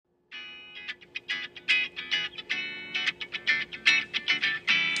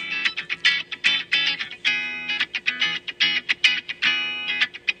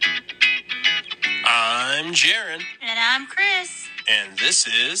I'm Jaron. And I'm Chris. And this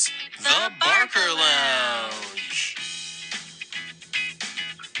is The Barker Lounge.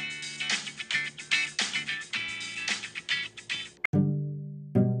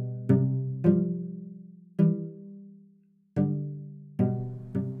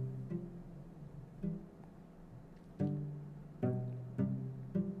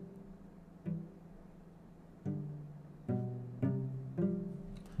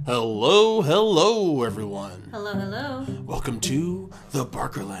 Hello, everyone. Hello. Welcome to The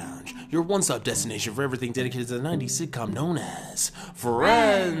Barker Lounge, your one-stop destination for everything dedicated to the 90s sitcom known as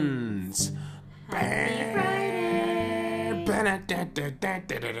Friends. Happy Friday.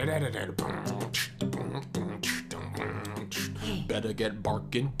 Better get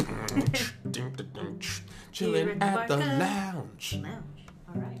barking. Chilling at the lounge.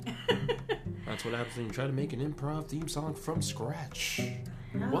 All right. That's what happens when you try to make an improv theme song from scratch.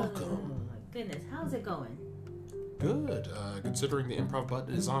 Welcome. Oh, my goodness. How's it going? Good, considering the improv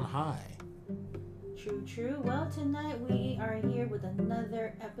button is on high. True. Well, tonight we are here with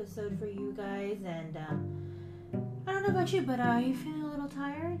another episode for you guys, and I don't know about you, but are you feeling a little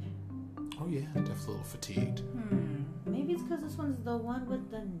tired? Oh yeah, definitely a little fatigued. Maybe it's because this one's the one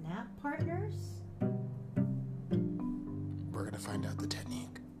with the nap partners? We're gonna find out the technique.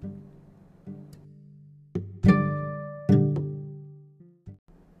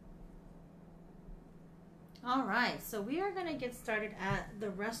 Alright, so we are going to get started at the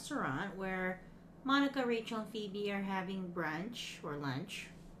restaurant where Monica, Rachel, and Phoebe are having brunch or lunch.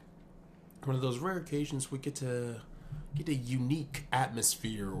 One of those rare occasions we get a unique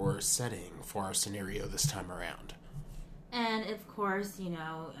atmosphere or setting for our scenario this time around. And of course,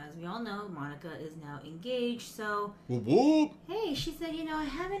 as we all know, Monica is now engaged, so Whoop whoop! hey, she said, I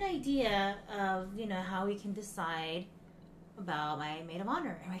have an idea of, how we can decide about my Maid of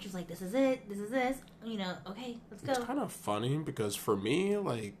Honor. And Rachel's like, this is it, okay, let's go. It's kind of funny because for me,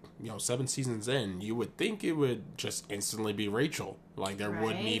 7 seasons in, you would think it would just instantly be Rachel. There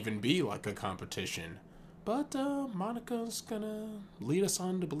wouldn't even be a competition. But Monica's gonna lead us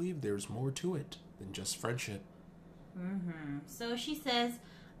on to believe there's more to it than just friendship. So she says,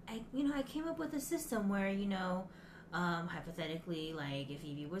 I came up with a system where, hypothetically, if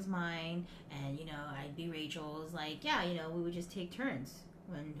Phoebe was mine and, I'd be Rachel's, we would just take turns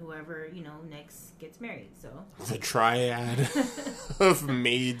when whoever, next gets married, so. The triad of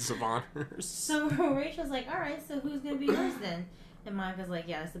maids of honors. So Rachel's like, alright, so who's going to be yours then? And Monica's like,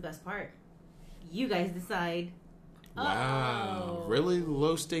 yeah, that's the best part. You guys decide. Wow. Really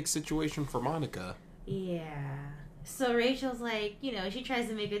low stakes situation for Monica. Yeah. So Rachel's like, she tries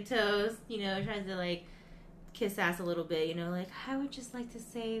to make a toast, tries to kiss ass a little bit, I would just like to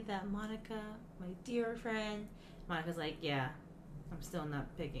say that Monica, my dear friend. Monica's like, yeah, I'm still not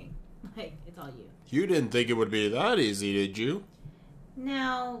picking. It's all you. You didn't think it would be that easy, did you?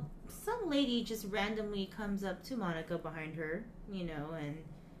 Now, some lady just randomly comes up to Monica behind her, and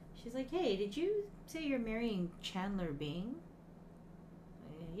she's like, hey, did you say you're marrying Chandler Bing?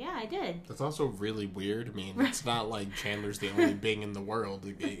 Yeah, I did. That's also really weird. I mean, it's not like Chandler's the only Bing in the world.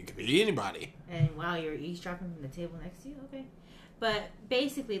 It could be anybody. And wow, you're eavesdropping from the table next to you? Okay. But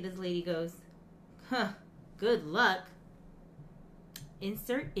basically, this lady goes, good luck.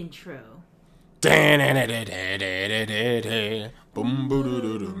 Insert intro. I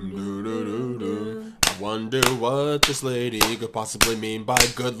wonder what this lady could possibly mean by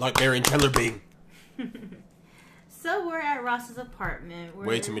good luck marrying Chandler Bing. So we're at Ross's apartment.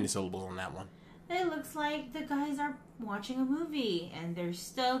 Way too many syllables on that one. It looks like the guys are watching a movie, and they're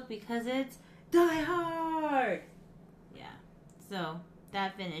stoked because it's Die Hard! Yeah. So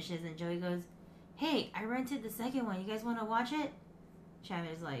that finishes, and Joey goes, hey, I rented the second one. You guys want to watch it?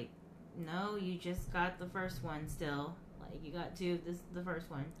 Chandler's like, no, you just got the first one still. You got the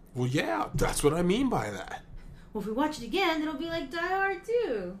first one. Well, yeah, that's what I mean by that. Well, if we watch it again, it'll be like Die Hard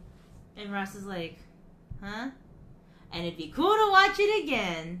too. And Ross is like, huh? And it'd be cool to watch it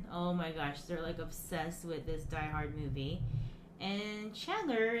again. Oh my gosh, they're obsessed with this Die Hard movie. And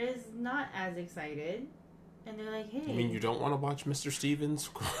Chandler is not as excited. And they're like, hey. I mean, you don't want to watch Mr. Stevens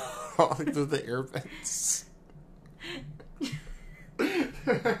crawling through the air vents?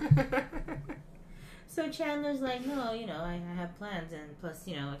 So Chandler's like, no, I have plans. And plus,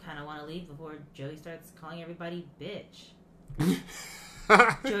 I kind of want to leave before Joey starts calling everybody bitch.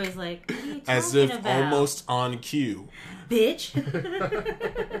 Joey's like, what are you talking as if about? Almost on cue. Bitch.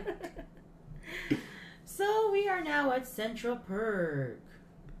 So we are now at Central Perk.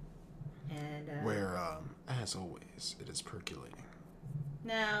 And where, as always, it is percolating.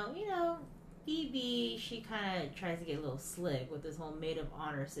 Now, Phoebe, she kind of tries to get a little slick with this whole Maid of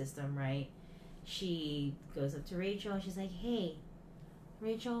Honor system, right? she goes up to Rachel and she's like, hey,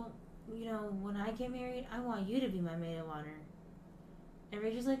 Rachel, you know, when I get married, I want you to be my maid of honor. And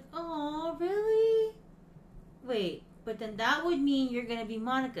Rachel's like, oh, really? Wait, but then that would mean you're going to be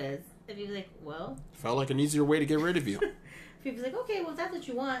Monica's. And he's like, well. Felt like an easier way to get rid of you. Phoebe's like, okay, well, if that's what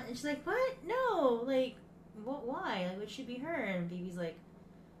you want. And she's like, what? No. Like, what? Why? Like, it should be her. And Phoebe's like,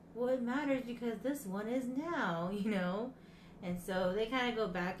 well, it matters because this one is now, you know? And so they kind of go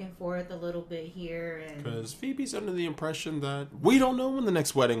back and forth a little bit here. Because Phoebe's under the impression that we don't know when the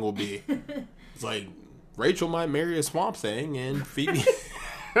next wedding will be. It's like, Rachel might marry a Swamp Thing, and Phoebe...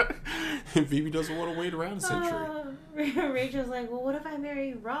 and Phoebe doesn't want to wait around a century. Rachel's like, well, what if I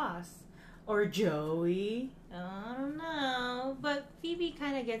marry Ross? Or Joey? I don't know. But Phoebe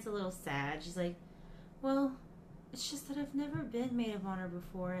kind of gets a little sad. She's like, well, it's just that I've never been maid of honor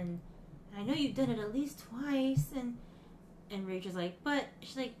before, and I know you've done it at least twice, and Rachel's like, but,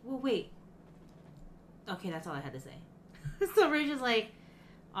 she's like, well, wait. Okay, that's all I had to say. So Rachel's like,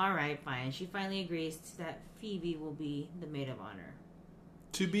 alright, fine. She finally agrees that Phoebe will be the maid of honor.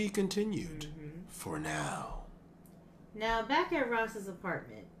 To be continued. For now. Now, back at Ross's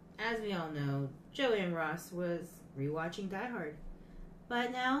apartment, as we all know, Joey and Ross was rewatching Die Hard.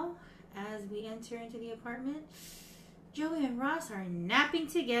 But now, as we enter into the apartment, Joey and Ross are napping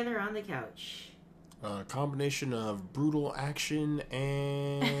together on the couch. A combination of brutal action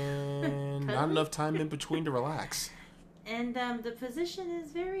and not enough time in between to relax. And the position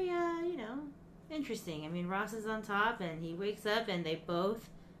is very, interesting. I mean, Ross is on top, and he wakes up, and they both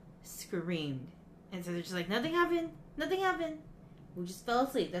screamed. And so they're just like, nothing happened. We just fell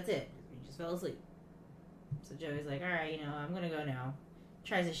asleep. That's it. We just fell asleep. So Joey's like, all right, I'm going to go now.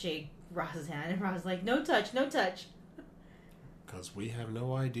 Tries to shake Ross's hand, and Ross is like, no touch. Because we have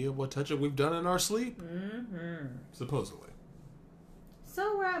no idea what touching we've done in our sleep. Supposedly.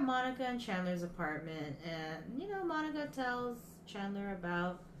 So we're at Monica and Chandler's apartment, and, Monica tells Chandler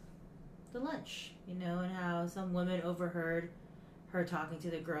about the lunch, and how some woman overheard her talking to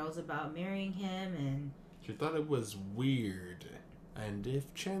the girls about marrying him, and she thought it was weird, and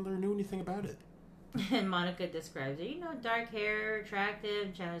if Chandler knew anything about it. And Monica describes her, dark hair, attractive,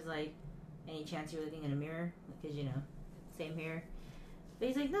 and Chandler's like, any chance you're looking in a mirror? Because, same hair. But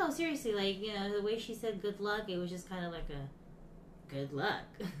he's like, no, seriously, like, the way she said good luck, it was just kind of like a good luck.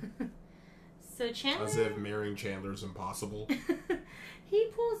 So Chandler... As if marrying Chandler's impossible. He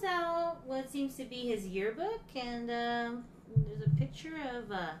pulls out what seems to be his yearbook, and there's a picture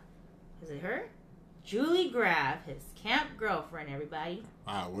of, is it her? Julie Graff, his camp girlfriend, everybody.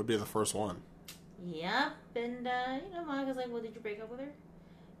 Wow, would be the first one. Yep, and, Monica's like, well, did you break up with her?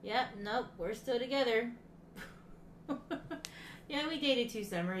 Yep, nope, we're still together. Yeah, we dated 2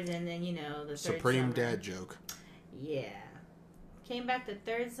 summers, and then, the third Supreme summer, dad joke. Yeah. Came back the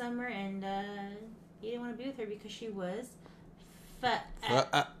 3rd summer, and he didn't want to be with her because she was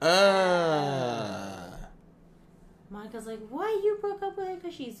Monica's like, why you broke up with her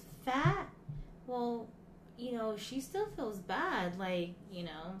because she's fat? Well, she still feels bad, like,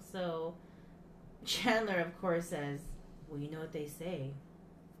 so Chandler, of course, says, well, you know what they say.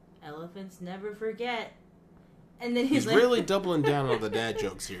 Elephants never forget. And then he's like, really doubling down on the dad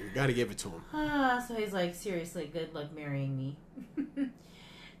jokes here. You gotta give it to him. So he's like, seriously, good luck marrying me.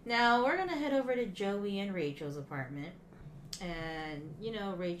 Now, we're gonna head over to Joey and Rachel's apartment. And,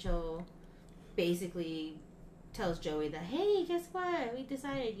 Rachel basically tells Joey that, hey, guess what? We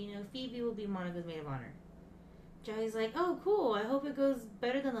decided, Phoebe will be Monica's maid of honor. Joey's like, oh, cool. I hope it goes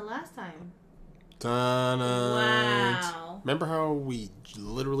better than the last time. Wow. Remember how we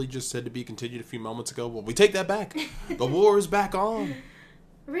literally just said to be continued a few moments ago? Well, we take that back. The war is back on.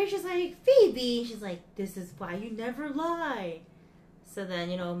 Rachel's like, Phoebe. She's like, this is why you never lie. So then,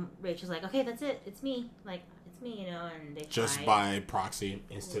 Rachel's like, okay, that's it. It's me. Like, it's me, and they just fight. By proxy,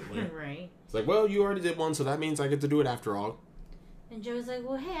 instantly. Right. It's like, well, you already did one, so that means I get to do it after all. And Joe's like,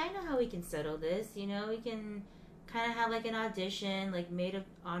 well, hey, I know how we can settle this. We can kind of have like an audition, like maid of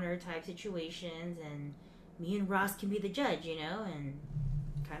honor type situations, and me and Ross can be the judge, and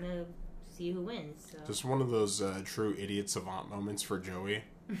kind of see who wins. So. Just one of those true idiot savant moments for Joey,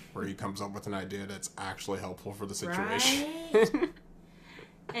 where he comes up with an idea that's actually helpful for the situation. Right?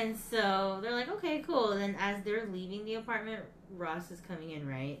 And so they're like, okay, cool. And then as they're leaving the apartment, Ross is coming in,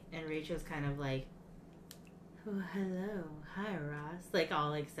 right? And Rachel's kind of like, oh, hello. Hi, Ross. Like, all,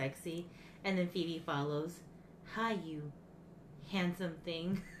 like, sexy. And then Phoebe follows. Hi, you handsome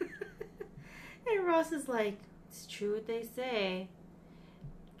thing. And Ross is like, it's true what they say.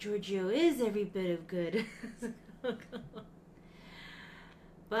 Giorgio is every bit of good.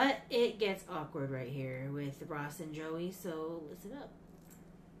 But it gets awkward right here with Ross and Joey, so listen up.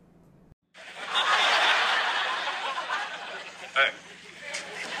 Hey.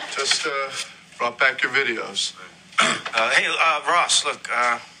 Just brought back your videos. Hey, Ross, look,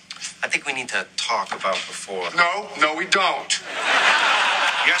 I think we need to talk about before. No, we don't.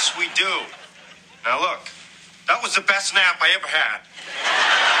 Yes, we do. Now, look, that was the best nap I ever had.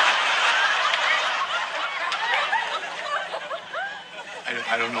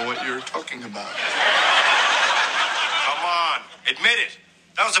 I don't know what you're talking about. Come on, admit it.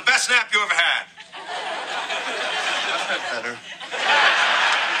 That was the best nap you ever had. I've had better.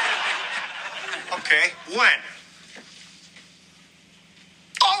 Okay, when?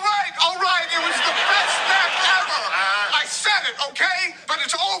 All right. It was the best nap ever. I said it, okay? But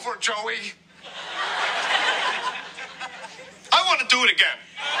it's over, Joey. I want to do it again.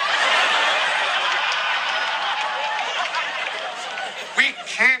 We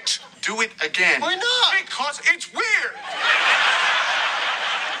can't do it again. Why not? Because it's weird.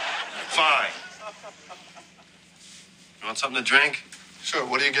 Fine. You want something to drink? Sure,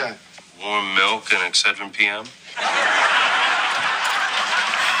 what do you got? Warm milk and Excedrin PM.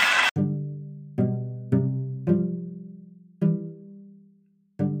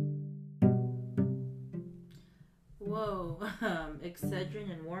 Whoa, Excedrin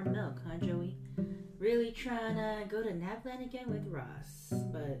and warm milk, huh, Joey? Really trying to go to Napland again with Ross,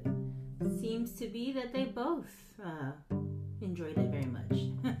 but seems to be that they both enjoyed it very much.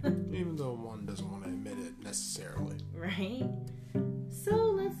 Even though one doesn't want to admit it necessarily. Right? So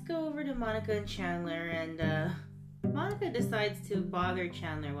let's go over to Monica and Chandler, and Monica decides to bother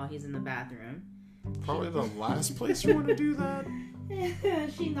Chandler while he's in the bathroom. Probably the last place you want to do that.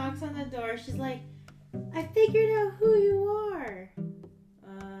 She knocks on the door. She's like, I figured out who you are.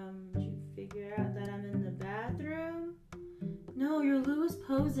 Did you figure out that I'm in the bathroom? No, you're Louis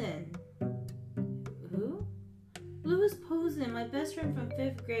Posen. Who? Louis Posen, my best friend from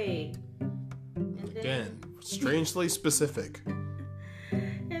 5th grade. And then, Again, strangely specific.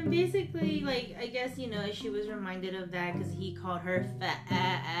 And basically, like, I guess, you know, she was reminded of that because he called her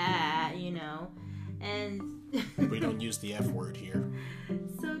fat, you know. And We don't use the F word here.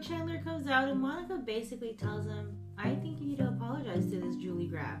 So Chandler comes out and Monica basically tells him, I think you need to apologize to this Julie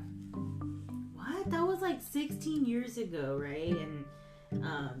Graff. What? That was like 16 years ago, right? And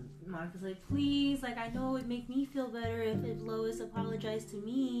Monica's like, please, like, I know it would make me feel better if Lois apologized to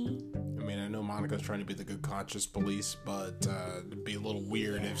me. I mean, I know Monica's trying to be the good conscious police, but it'd be a little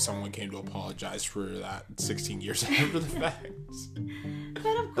weird if someone came to apologize for that 16 years after the fact.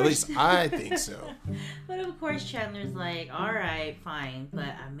 But of course, At least I think so. But of course, Chandler's like, all right, fine, but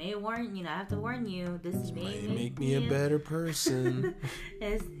I may warn you, I have to warn you, this may make me a better person.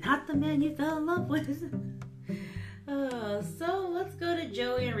 It's not the man you fell in love with. So let's go to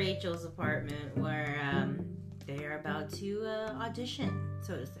Joey and Rachel's apartment where they are about to audition,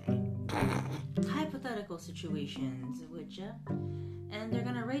 so to say. Hypothetical situations, would ya? And they're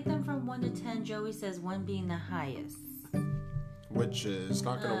gonna rate them from 1 to 10. Joey says 1 being the highest. Which is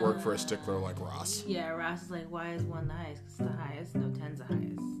not going to work for a stickler like Ross. Yeah, Ross is like, why is 1 the highest? 'Cause it's the highest. No, 10's the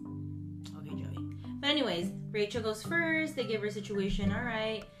highest. Okay, Joey. But anyways, Rachel goes first. They give her a situation. All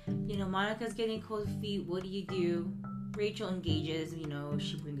right. You know, Monica's getting cold feet. What do? Rachel engages. You know,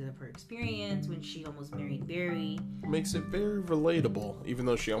 she brings up her experience when she almost married Barry. Makes it very relatable, even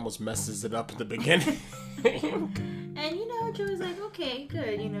though she almost messes it up at the beginning. And, you know, Joey's like, okay,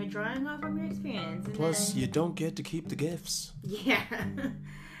 good. You know, drawing off from your experience. And Plus, you don't get to keep the gifts. Yeah.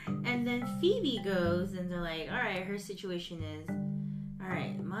 And then Phoebe goes, and they're like, all right, her situation is, all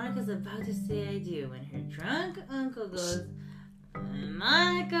right, Monica's about to say I do. And her drunk uncle goes,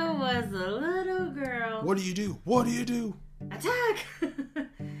 Monica was a little girl. What do you do? What do you do? Attack!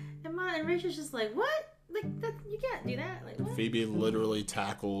 And Rachel's just like, what? Like, that, you can't do that. Like, what? Phoebe literally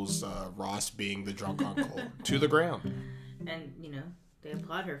tackles Ross being the drunk uncle to the ground. And, you know, they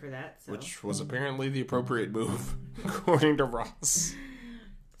applaud her for that. So. Which was apparently the appropriate move, according to Ross.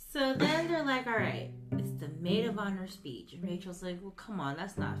 So then they're like, all right, it's the Maid of Honor speech. And Rachel's like, well, come on,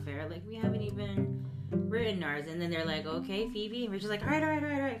 that's not fair. Like, we haven't even written ours. And then they're like, okay, Phoebe. And Rachel's like, all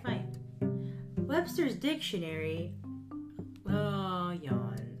right, fine. Webster's Dictionary. Oh,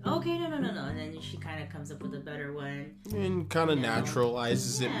 yawn. Okay, no. And then she kind of comes up with a better one. And kind of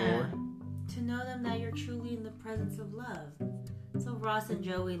naturalizes it more. To know them that you're truly in the presence of love. So Ross and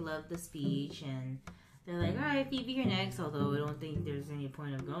Joey love the speech, and they're like, all right, Phoebe, you're next. Although I don't think there's any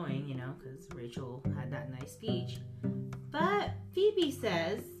point of going, you know, because Rachel had that nice speech. But Phoebe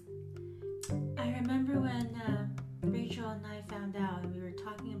says, I remember when Rachel and I found out, and we were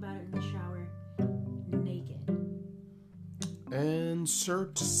talking about it in the shower, naked.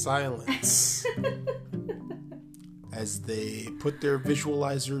 Insert silence. As they put their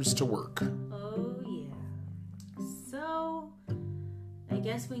visualizers to work. Oh, yeah. So,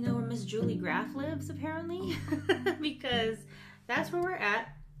 guess we know where Miss Julie Graff lives, apparently. Because that's where we're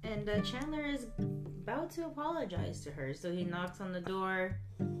at. And Chandler is about to apologize to her. So he knocks on the door.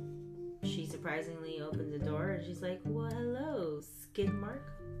 She surprisingly opens the door. And she's like, well, hello, skid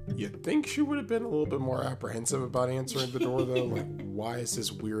mark. You'd think she would have been a little bit more apprehensive about answering the door, though. Like, why is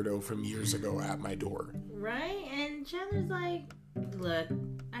this weirdo from years ago at my door? Right? And Chandler's like, look,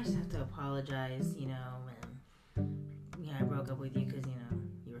 I just have to apologize, you know, and I broke up with you because, you know,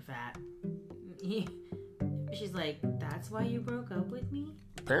 you were fat. She's like, that's why you broke up with me?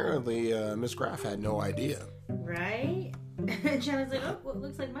 Apparently, Miss Graff had no idea. Right? And Chandler's like, oh, well, it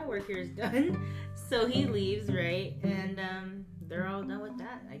looks like my work here is done. So he leaves, right? And they're all done with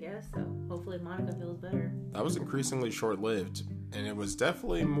that, I guess. So hopefully Monica feels better. That was increasingly short-lived. And it was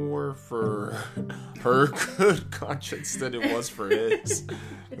definitely more for her good conscience than it was for his.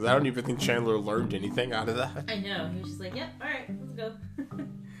 Because I don't even think Chandler learned anything out of that. I know. He was just like, yep, all right, let's go.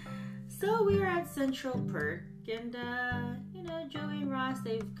 So we are at Central Perk. And, you know, Joey and Ross,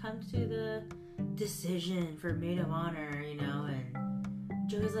 they've come to the decision for Maid of Honor, you know. And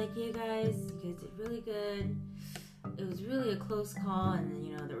Joey's like, you guys did really good. It was really a close call, and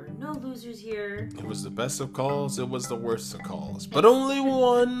you know there were no losers here. It was the best of calls. It was the worst of calls. But only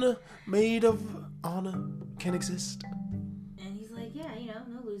one Maid of Honor can exist. And he's like, yeah, you know,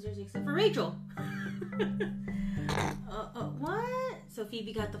 no losers except for Rachel. What? So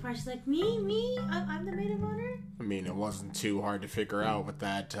Phoebe got the part. She's like, me? I'm the Maid of Honor? I mean, it wasn't too hard to figure out with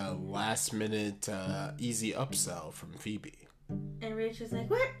that last-minute easy upsell from Phoebe. And Rachel's like,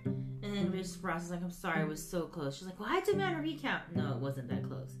 what? And then Ross is like, I'm sorry, it was so close. She's like, well, I took me on a recount. No, it wasn't that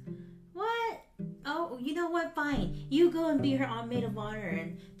close. What? Oh, you know what? Fine. You go and be her on Maid of Honor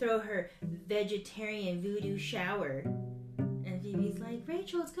and throw her vegetarian voodoo shower. And Phoebe's like,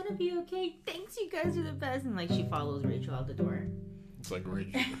 Rachel, it's gonna be okay. Thanks, you guys are the best. And like, she follows Rachel out the door. It's like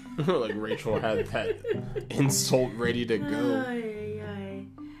Rachel, like Rachel had that insult ready to go.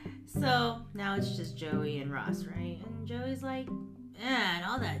 So now it's just Joey and Ross, right? And Joey's like, man,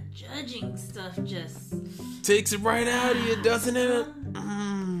 all that judging stuff just takes it right out of you, doesn't it?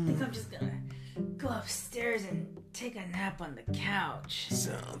 I think I'm just gonna go upstairs and take a nap on the couch.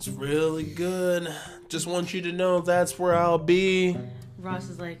 Sounds really good. Just want you to know that's where I'll be. Ross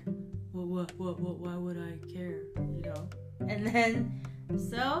is like, well, why would I care? You know? And then,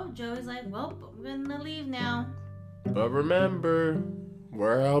 so Joey's like, well, I'm gonna leave now. But remember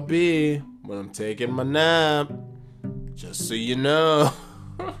where I'll be when I'm taking my nap. Just so you know.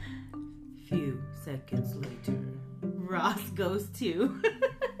 Few seconds later, Ross goes too.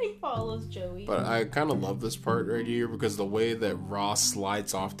 He follows Joey. But I kind of love this part right here because the way that Ross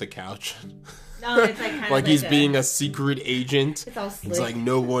slides off the couch. No, it's like kind like of he's being a secret agent. It's all slick. It's like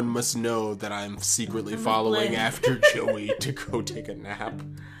no one must know that I'm secretly following after Joey to go take a nap.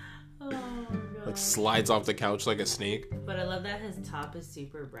 Oh my god. Like slides off the couch like a snake. But I love that his top is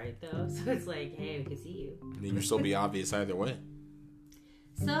super bright though, so it's like, hey, we can see you. I mean, you'll still be obvious either way.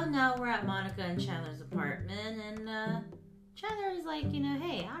 So now we're at Monica and Chandler's apartment, and Chandler is like, you know,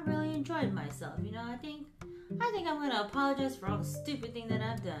 hey, I really enjoyed myself. You know, I think I'm gonna apologize for all the stupid thing that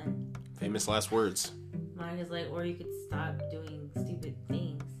I've done. Famous last words. Monica's like, or you could stop doing stupid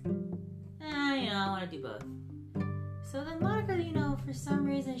things. You know, I want to do both. So then Monica, you know, for some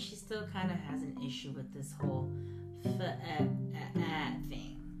reason, she still kind of has an issue with this whole thing.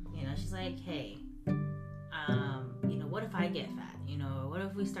 You know, she's like, hey, you know, what if I get fat? You know, what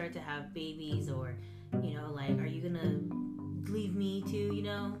if we start to have babies? Or, you know, like, are you gonna leave me too? You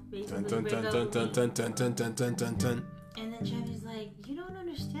know, basically break up with me? And then Chandler's like, you don't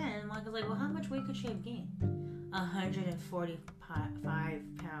understand. Monica's like, well, how much weight could she have gained? 145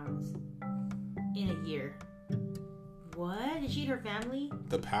 pounds in a year. What? Did she eat her family?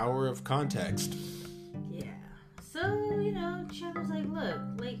 The power of context. Yeah. So, you know, Chandler's like, look,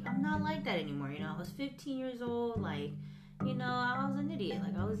 like, I'm not like that anymore. You know, I was 15 years old. Like, you know, I was an idiot.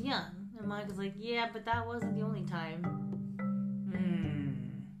 Like, I was young. And Monica's like, yeah, but that wasn't the only time.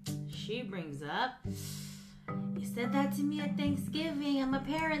 She brings up, you said that to me at Thanksgiving at my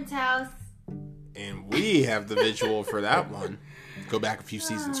parents' house. And we have the visual for that one. Go back a few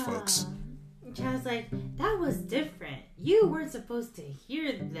seasons, folks. Chad's like, that was different. You weren't supposed to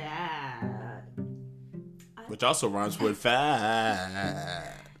hear that. Which also rhymes with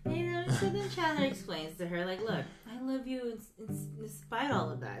fat. You know, so then Chandler explains to her, like, look, I love you in spite of all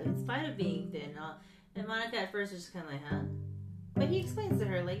of that. In spite of being thin. And Monica at first was just kind of like, huh? But he explains to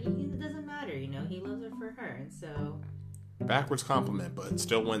her, like, it doesn't matter, you know. He loves her for her, and so... Backwards compliment, but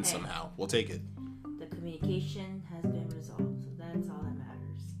still wins somehow. We'll take it. The communication has been resolved, so that's all that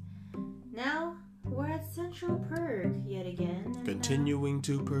matters. Now, we're at that central perk yet again. And, Continuing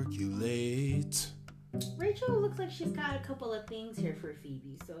to percolate. Rachel looks like she's got a couple of things here for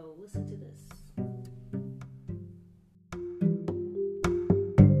Phoebe, so listen to this.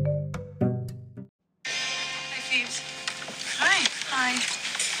 Hi, Phoebes. Hi.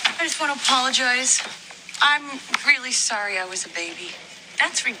 I just want to apologize. I'm really sorry I was a baby.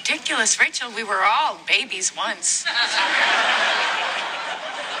 That's ridiculous, Rachel. We were all babies once.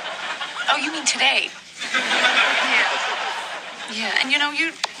 Oh, you mean today? Yeah, and you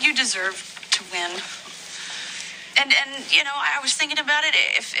deserve to win. And I was thinking about it.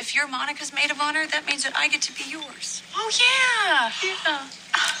 If you're Monica's maid of honor, that means that I get to be yours. Oh, yeah. Yeah.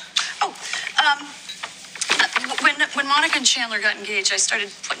 When Monica and Chandler got engaged, I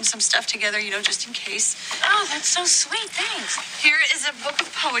started putting some stuff together, just in case. Oh, that's so sweet. Thanks. Here is a book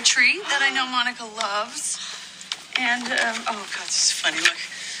of poetry that I know Monica loves. And, oh, God, this is funny. Look,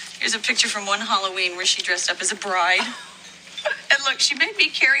 here's a picture from one Halloween where she dressed up as a bride. And look, she made me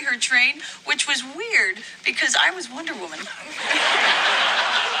carry her train, which was weird because I was Wonder Woman.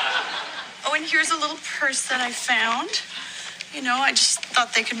 Oh, and here's a little purse that I found. I just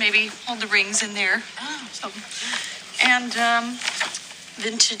thought they could maybe hold the rings in there. Oh. So, and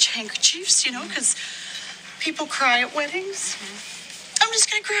vintage handkerchiefs, because people cry at weddings. I'm just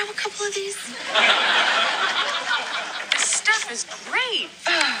going to grab a couple of these. This stuff is great.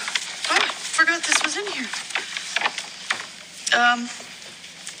 Oh, forgot this was in here.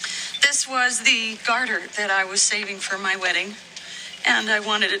 This was the garter that I was saving for my wedding. And I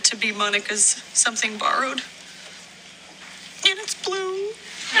wanted it to be Monica's something borrowed. And it's blue.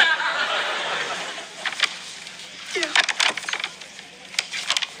 Yeah.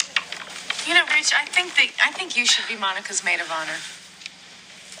 Rich, I think you should be Monica's maid of honor.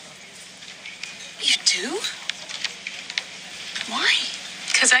 You do? Why?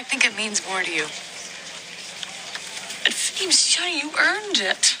 Because I think it means more to you. But Phoebes, Johnny, you earned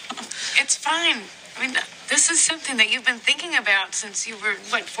it. It's fine. I mean, this is something that you've been thinking about since you were,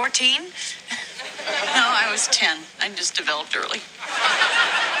 14? No, I was 10. I just developed early.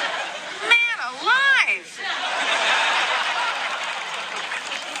 Man alive!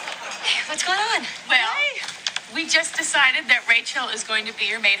 Hey, what's going on? Well, we just decided that Rachel is going to be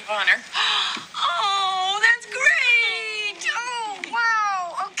your maid of honor. Oh, that's great! Oh,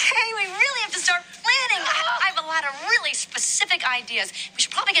 wow. Okay, we really have to start planning. I have a lot of really specific ideas. We should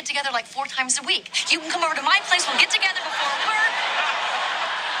probably get together like 4 times a week. You can come over to my place. We'll get together before work.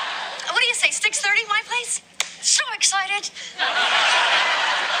 What do you say, 6:30, my place? So excited.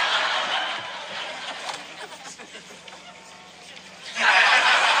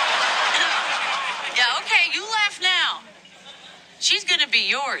 Yeah, okay, you laugh now. She's gonna be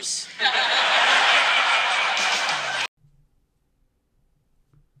yours.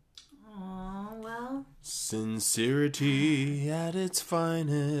 Aw, well, Sincerity at its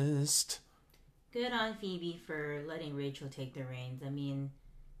finest. good on Phoebe for letting Rachel take the reins. I mean,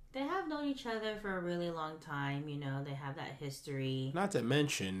 they have known each other for a really long time, they have that history. Not to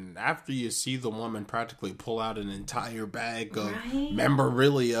mention, after you see the woman practically pull out an entire bag of Right?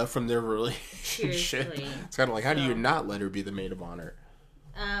 memorabilia from their relationship, Seriously. it's kind of like, how do you So- not let her be the maid of honor?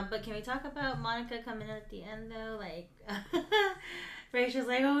 But can we talk about Monica coming in at the end, though? Like, Rachel's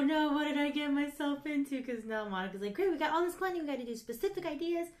like, oh no, what did I get myself into? Because now Monica's like, great, we got all this planning, we got to do specific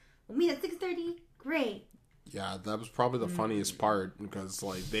ideas. We'll meet at 6:30. Great. Yeah, that was probably the funniest part because,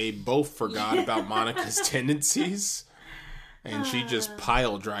 they both forgot about Monica's tendencies, and she just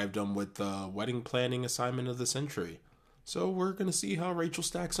pile drived them with the wedding planning assignment of the century. So we're gonna see how Rachel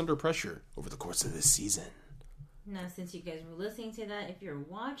stacks under pressure over the course of this season. Now, since you guys were listening to that, if you're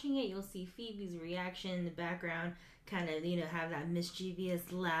watching it, you'll see Phoebe's reaction in the background, kind of, have that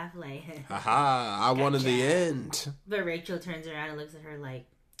mischievous laugh, like, Haha, I wanted the Gotcha. end. But Rachel turns around and looks at her like,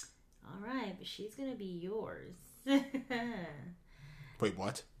 all right, but she's going to be yours. Wait,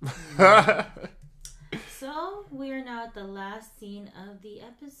 what? So, we are now at the last scene of the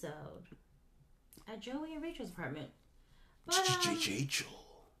episode. At Joey and Rachel's apartment. But, Rachel.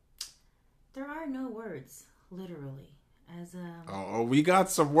 there are no words, literally. Oh, we got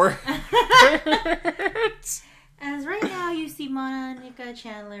some words. As right now you see Monica,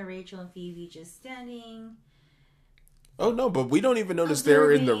 Chandler, Rachel, and Phoebe just standing. Oh, no, but we don't even notice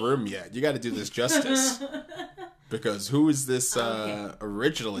they're in the room yet. You got to do this justice. Because who is this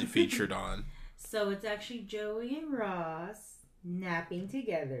originally featured on? So it's actually Joey and Ross napping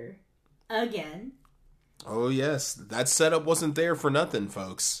together. Again. Oh, yes. That setup wasn't there for nothing,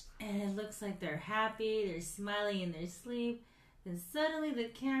 folks. And it looks like they're happy. They're smiling in their sleep. Then suddenly the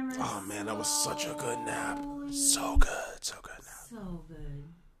camera... Oh, man, that was such a good nap. So good. So good nap. So good.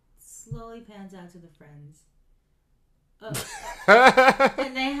 slowly pans out to the friends.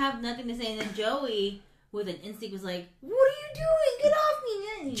 And they have nothing to say. And then Joey, with an instinct, was like, "What are you doing? Get off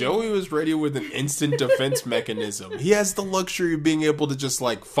me!" Man. Joey was ready with an instant defense mechanism. He has the luxury of being able to just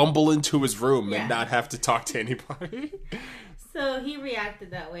like fumble into his room and not have to talk to anybody. So he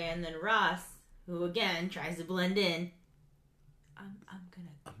reacted that way, and then Ross, who again tries to blend in, I'm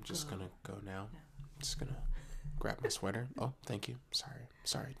just gonna go now. No. I'm just gonna grab my sweater. Oh, thank you.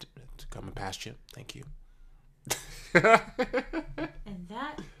 Sorry to coming past you. Thank you. And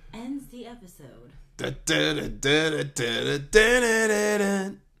that ends the episode.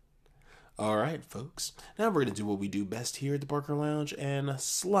 Alright, folks. Now we're going to do what we do best here at the Barker Lounge and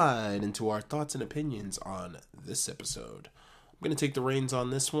slide into our thoughts and opinions on this episode. I'm going to take the reins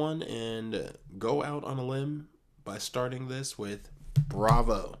on this one and go out on a limb by starting this with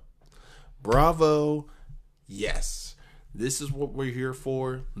bravo. Bravo, yes. This is what we're here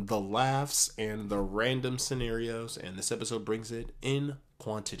for. The laughs and the random scenarios, and this episode brings it in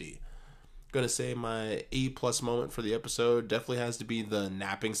quantity. Gonna say my A+ moment for the episode definitely has to be the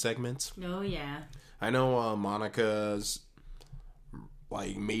napping segments. Oh yeah. I know Monica's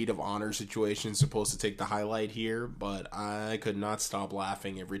like Maid of Honor situation is supposed to take the highlight here, but I could not stop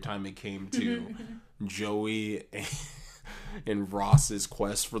laughing every time it came to Joey and Ross's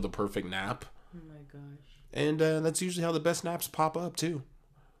quest for the perfect nap. Oh my gosh. And that's usually how the best naps pop up too,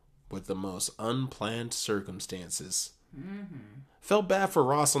 with the most unplanned circumstances. Mm-hmm. Felt bad for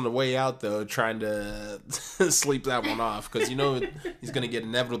Ross on the way out, though, trying to sleep that one off, because you know he's going to get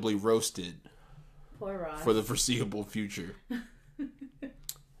inevitably roasted. Poor Ross. For the foreseeable future.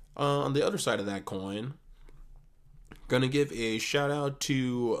 On the other side of that coin, going to give a shout out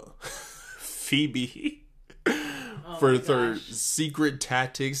to Phoebe for their secret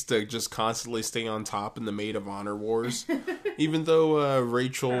tactics to just constantly stay on top in the Maid of Honor wars. Even though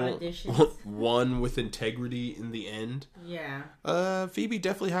Rachel won with integrity in the end. Yeah. Phoebe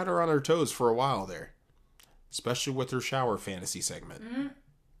definitely had her on her toes for a while there. Especially with her shower fantasy segment. Mm-hmm.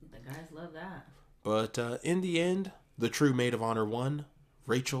 The guys love that. But in the end, the true Maid of Honor won.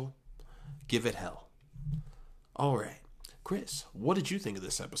 Rachel, give it hell. Alright. Chris, what did you think of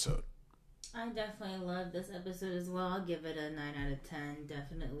this episode? I definitely loved this episode as well. I'll give it a 9 out of 10.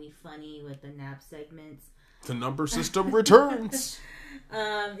 Definitely funny with the nap segments. The number system returns.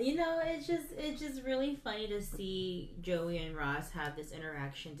 You know, it's just really funny to see Joey and Ross have this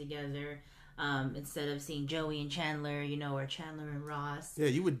interaction together. Instead of seeing Joey and Chandler, you know, or Chandler and Ross. Yeah,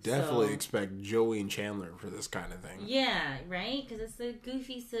 you would definitely expect Joey and Chandler for this kind of thing. Yeah, right? Because it's a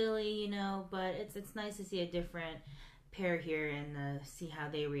goofy, silly, you know, but it's nice to see a different pair here and see how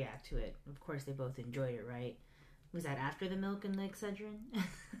they react to it. Of course, they both enjoyed it, right? Was that after the milk and the Excedrin?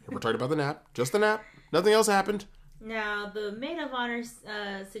 We're talking about the nap. Just the nap. Nothing else happened. Now, the Maid of Honor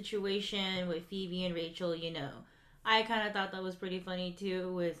situation with Phoebe and Rachel, you know, I kind of thought that was pretty funny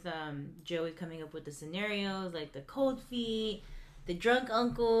too, with Joey coming up with the scenarios, like the cold feet, the drunk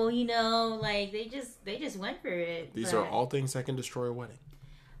uncle, you know, like they just went for it. These are all things that can destroy a wedding.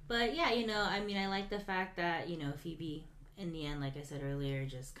 But yeah, you know, I mean, I like the fact that, you know, Phoebe, in the end, like I said earlier,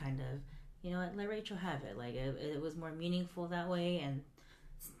 just kind of, you know, let Rachel have it. Like, it was more meaningful that way, and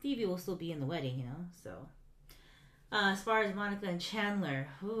Phoebe will still be in the wedding, you know, so. As far as Monica and Chandler,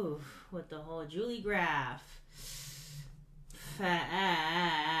 with the whole Julie Graf.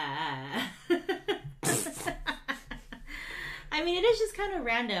 I mean, it is just kind of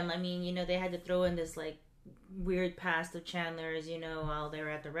random. I mean, you know, they had to throw in this, like, weird past of Chandler's, you know, while they were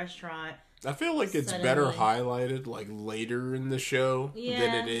at the restaurant. I feel like it's better highlighted, like, later in the show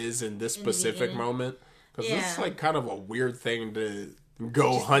than it is in this specific moment. Because this is, like, kind of a weird thing to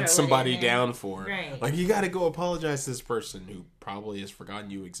go just hunt somebody down for. Right. Like, you gotta go apologize to this person who probably has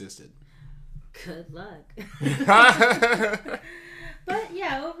forgotten you existed. Good luck. But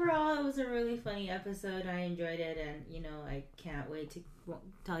yeah, overall it was a really funny episode. I enjoyed it, and you know, I can't wait to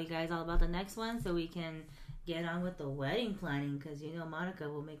tell you guys all about the next one so we can get on with the wedding planning, because you know Monica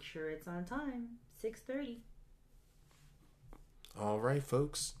will make sure it's on time. 6:30. Alright,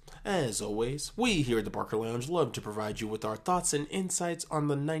 folks. As always, we here at the Barker Lounge love to provide you with our thoughts and insights on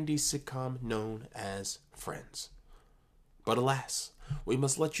the 90s sitcom known as Friends. But alas, we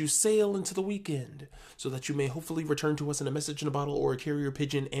must let you sail into the weekend, so that you may hopefully return to us in a message in a bottle or a carrier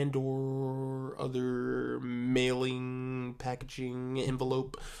pigeon and or other mailing, packaging,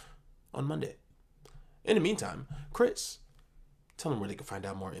 envelope on Monday. In the meantime, Chris, tell them where they can find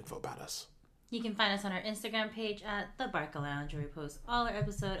out more info about us. You can find us on our Instagram page at The Barker Lounge, where we post all our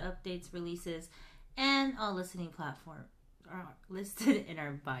episode updates, releases, and all listening platforms are listed in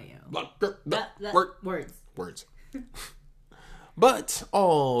our bio. Words. But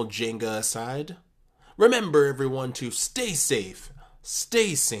all Jenga aside, remember everyone to stay safe,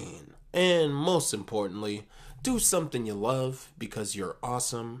 stay sane, and most importantly, do something you love because you're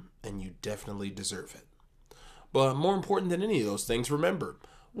awesome and you definitely deserve it. But more important than any of those things, remember,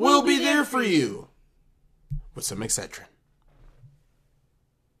 we'll be there for you with some Excedrin.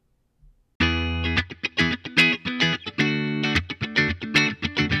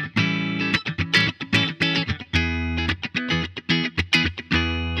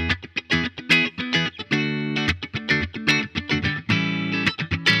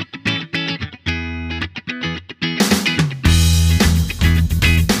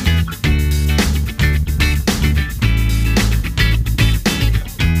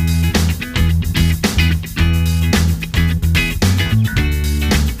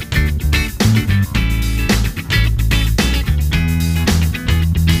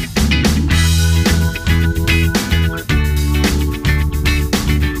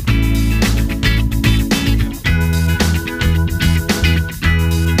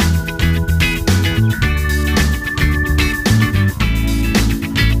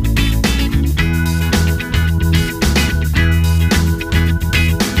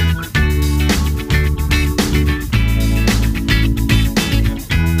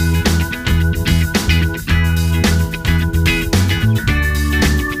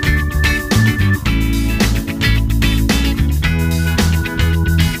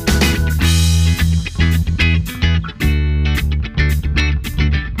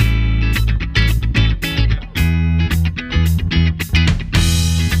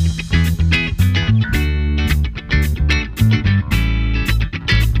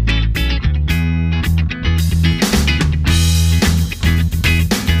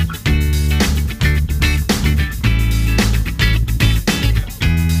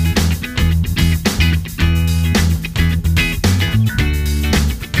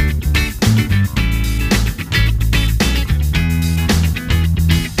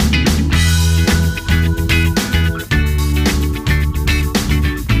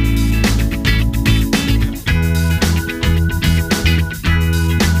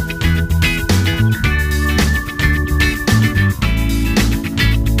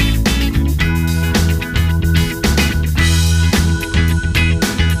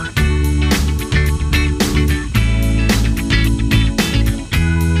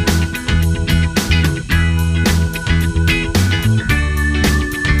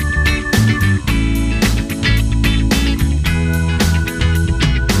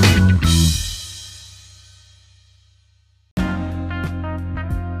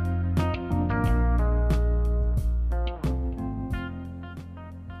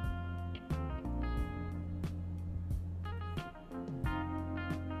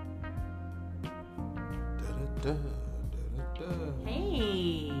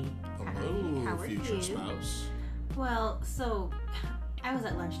 Hey. Hello, How are future you? spouse. Well, so I was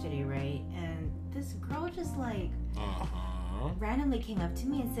at lunch today, right? And this girl just like randomly came up to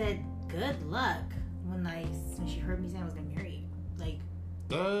me and said, "Good luck," when she heard me saying I was gonna marry you. Like,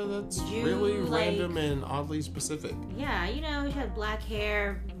 That's you, really like- random and oddly specific. yeah, she had black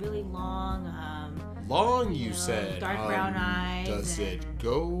hair, really long. Long, You you know, saher dark brown eyes Does it and-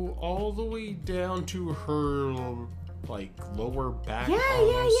 go all the way down to her, like, lower back? Yeah,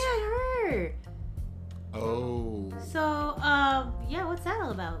 almost? her. Oh. So, yeah, what's that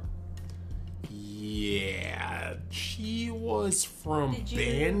all about? Yeah, she was from Did you-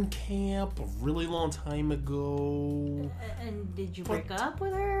 band camp a really long time ago. And did you But- break up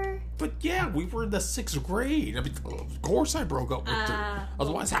with her? But yeah, we were in the 6th grade. I mean, of course I broke up with her.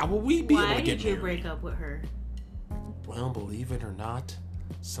 Otherwise, how would we be able Why to get did you married? break up with her? Well, believe it or not,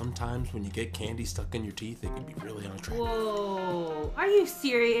 sometimes when you get candy stuck in your teeth, it can be really unattractive. Whoa, are you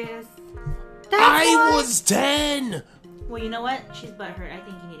serious? I was 10! Well, you know what? She's butthurt. I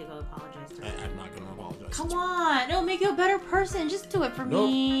think you need to go apologize to her. I'm not gonna apologize. Come on, it'll make you a better person. Just do it for Nope,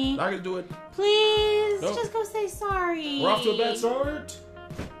 me. not gonna do it. Please, Nope. just go say sorry. We're off to a bad start.